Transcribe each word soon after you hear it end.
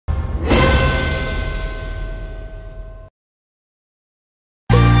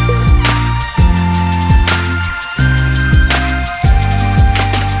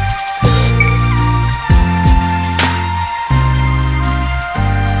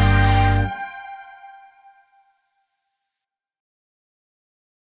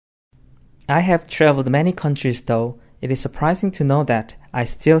I have traveled many countries though. It is surprising to know that I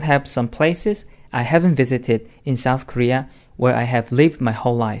still have some places I haven't visited in South Korea where I have lived my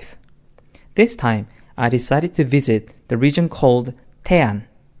whole life. This time, I decided to visit the region called Tae-An.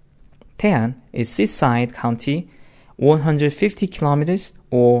 Tae-An is seaside county, 150 kilometers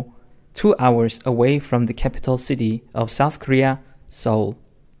or 2 hours away from the capital city of South Korea, Seoul.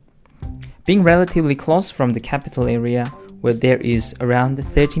 Being relatively close from the capital area, where there is around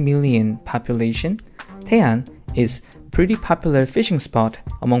 30 million population, Tae-An is pretty popular fishing spot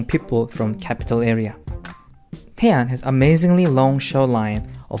among people from capital area. Tae-An has amazingly long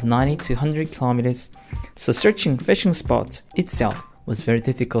shoreline of 90 to 100 kilometers, so searching fishing spots itself was a very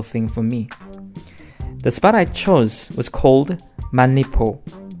difficult thing for me. The spot I chose was called Manlipo,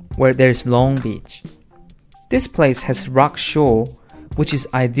 where there's long beach. This place has rock shore, which is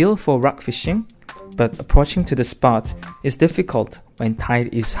ideal for rock fishing, but approaching to the spot is difficult when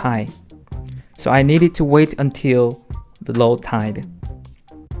tide is high. So I needed to wait until the low tide.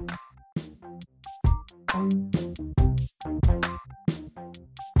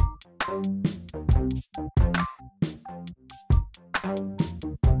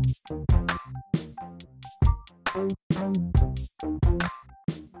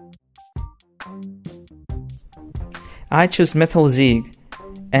 I chose metal jig,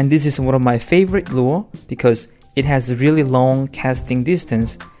 and this is one of my favorite lure because it has a really long casting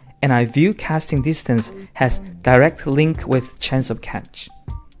distance, and I view casting distance has direct link with chance of catch.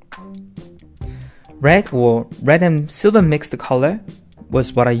 Red or red and silver mixed color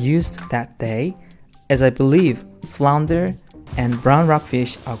was what I used that day, as I believe flounder and brown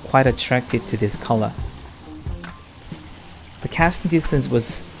rockfish are quite attracted to this color. The casting distance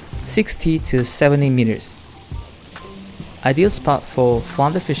was 60 to 70 meters. Ideal spot for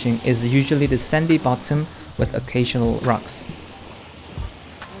flounder fishing is usually the sandy bottom with occasional rocks.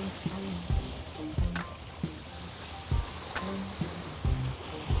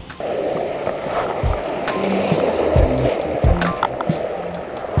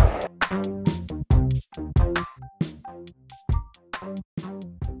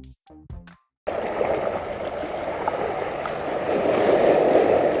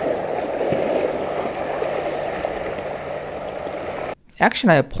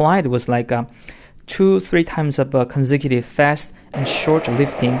 Action I applied was like 2-3 times of consecutive fast and short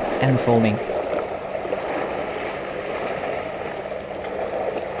lifting and folding.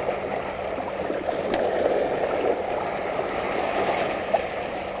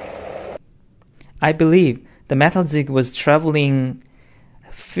 I believe the metal jig was traveling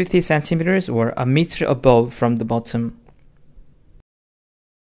 50 centimeters or a meter above from the bottom.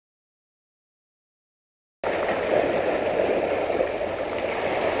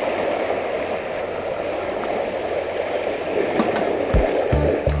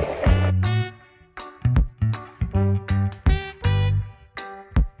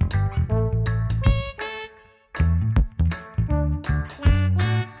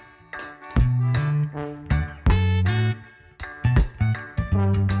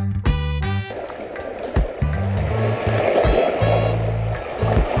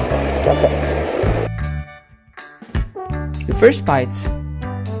 The first bite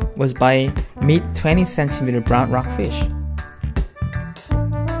was by mid 20 centimeter brown rockfish.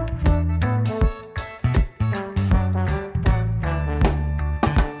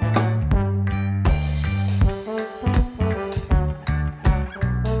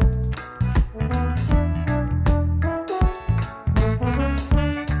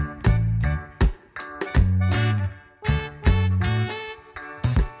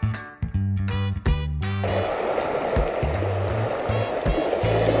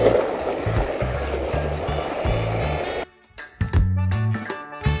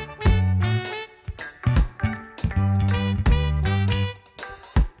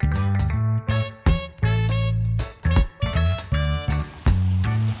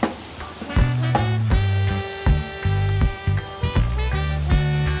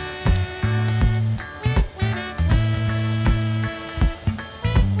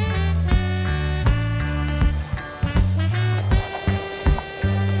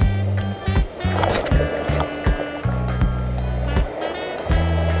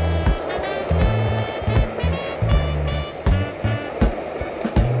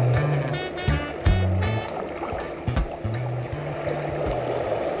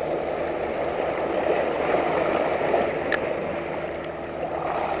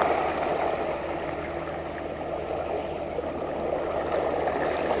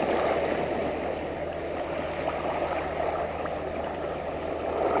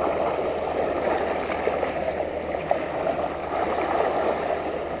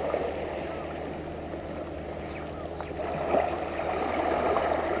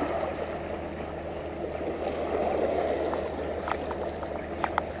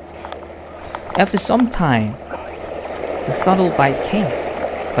 After some time, a subtle bite came,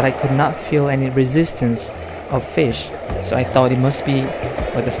 but I could not feel any resistance of fish, so I thought it must be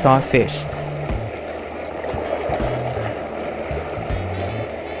like a starfish.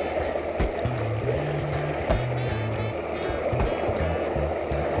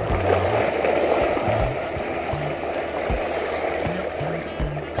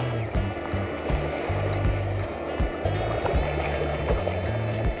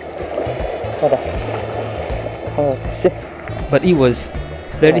 But it was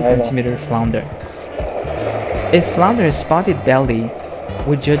 30cm flounder. If flounder has spotted belly,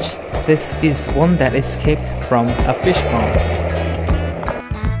 we judge this is one that escaped from a fish farm.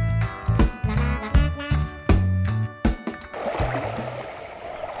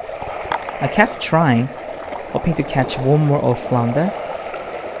 I kept trying, hoping to catch one more of flounder.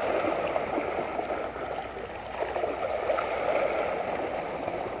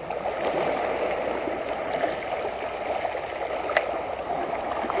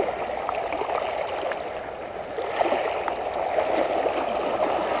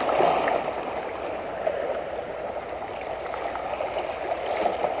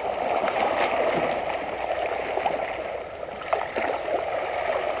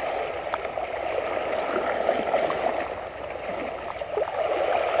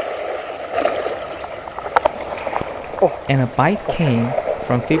 And a bite came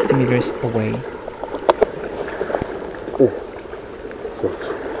from 50 meters away.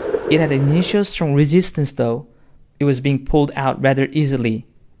 It had initial strong resistance though. It was being pulled out rather easily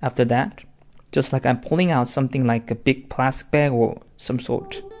after that, just like I'm pulling out something like a big plastic bag or some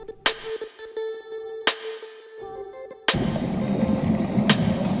sort.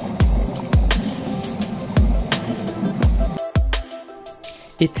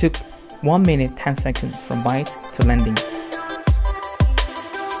 It took 1 minute 10 seconds from bite to landing.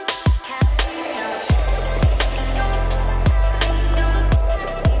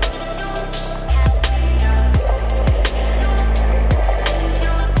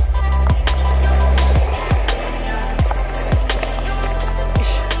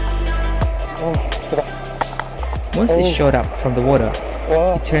 Once it showed up from the water,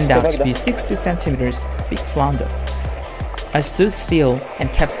 it turned out to be 60 centimeters big flounder. I stood still and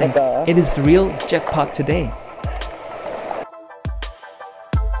kept saying, "It is the real jackpot today."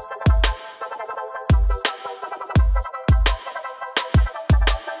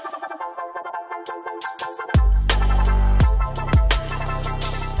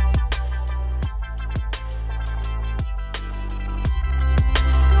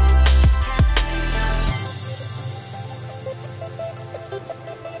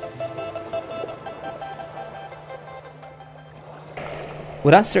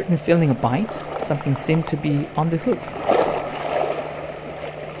 Without certain feeling a bite, something seemed to be on the hook.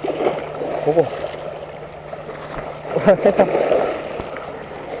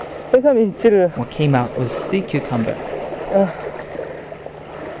 What came out was sea cucumber.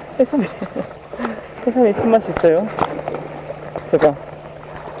 해삼이 손맛이 있어요. 제가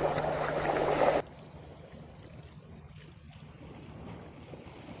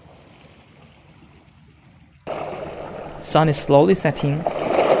Sun is slowly setting.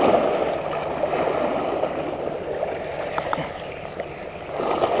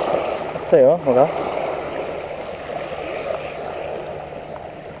 왔어요, 뭐가?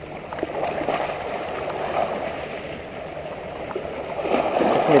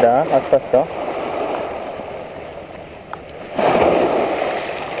 됐습니다. 왔어.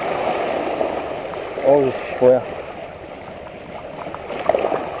 어우, 뭐야.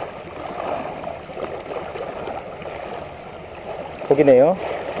 고기네요.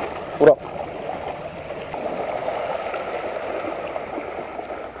 우럭.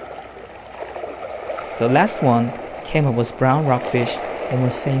 The last one came up was brown rockfish,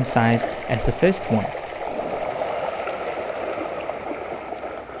 almost same size as the first one.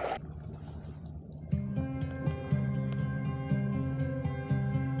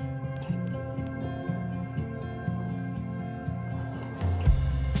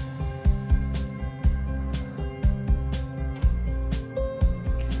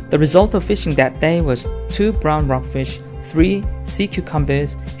 The result of fishing that day was 2 brown rockfish, 3 sea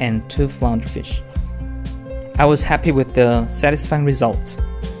cucumbers, and 2 flounder fish. I was happy with the satisfying result.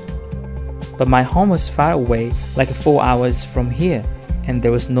 But my home was far away, like 4 hours from here, and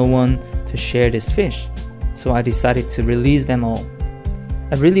there was no one to share this fish, so I decided to release them all.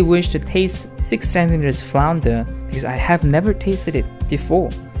 I really wish to taste 6 centimeters flounder because I have never tasted it before,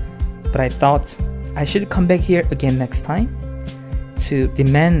 but I thought I should come back here again next time to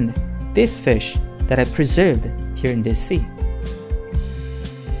demand this fish that I preserved here in this sea.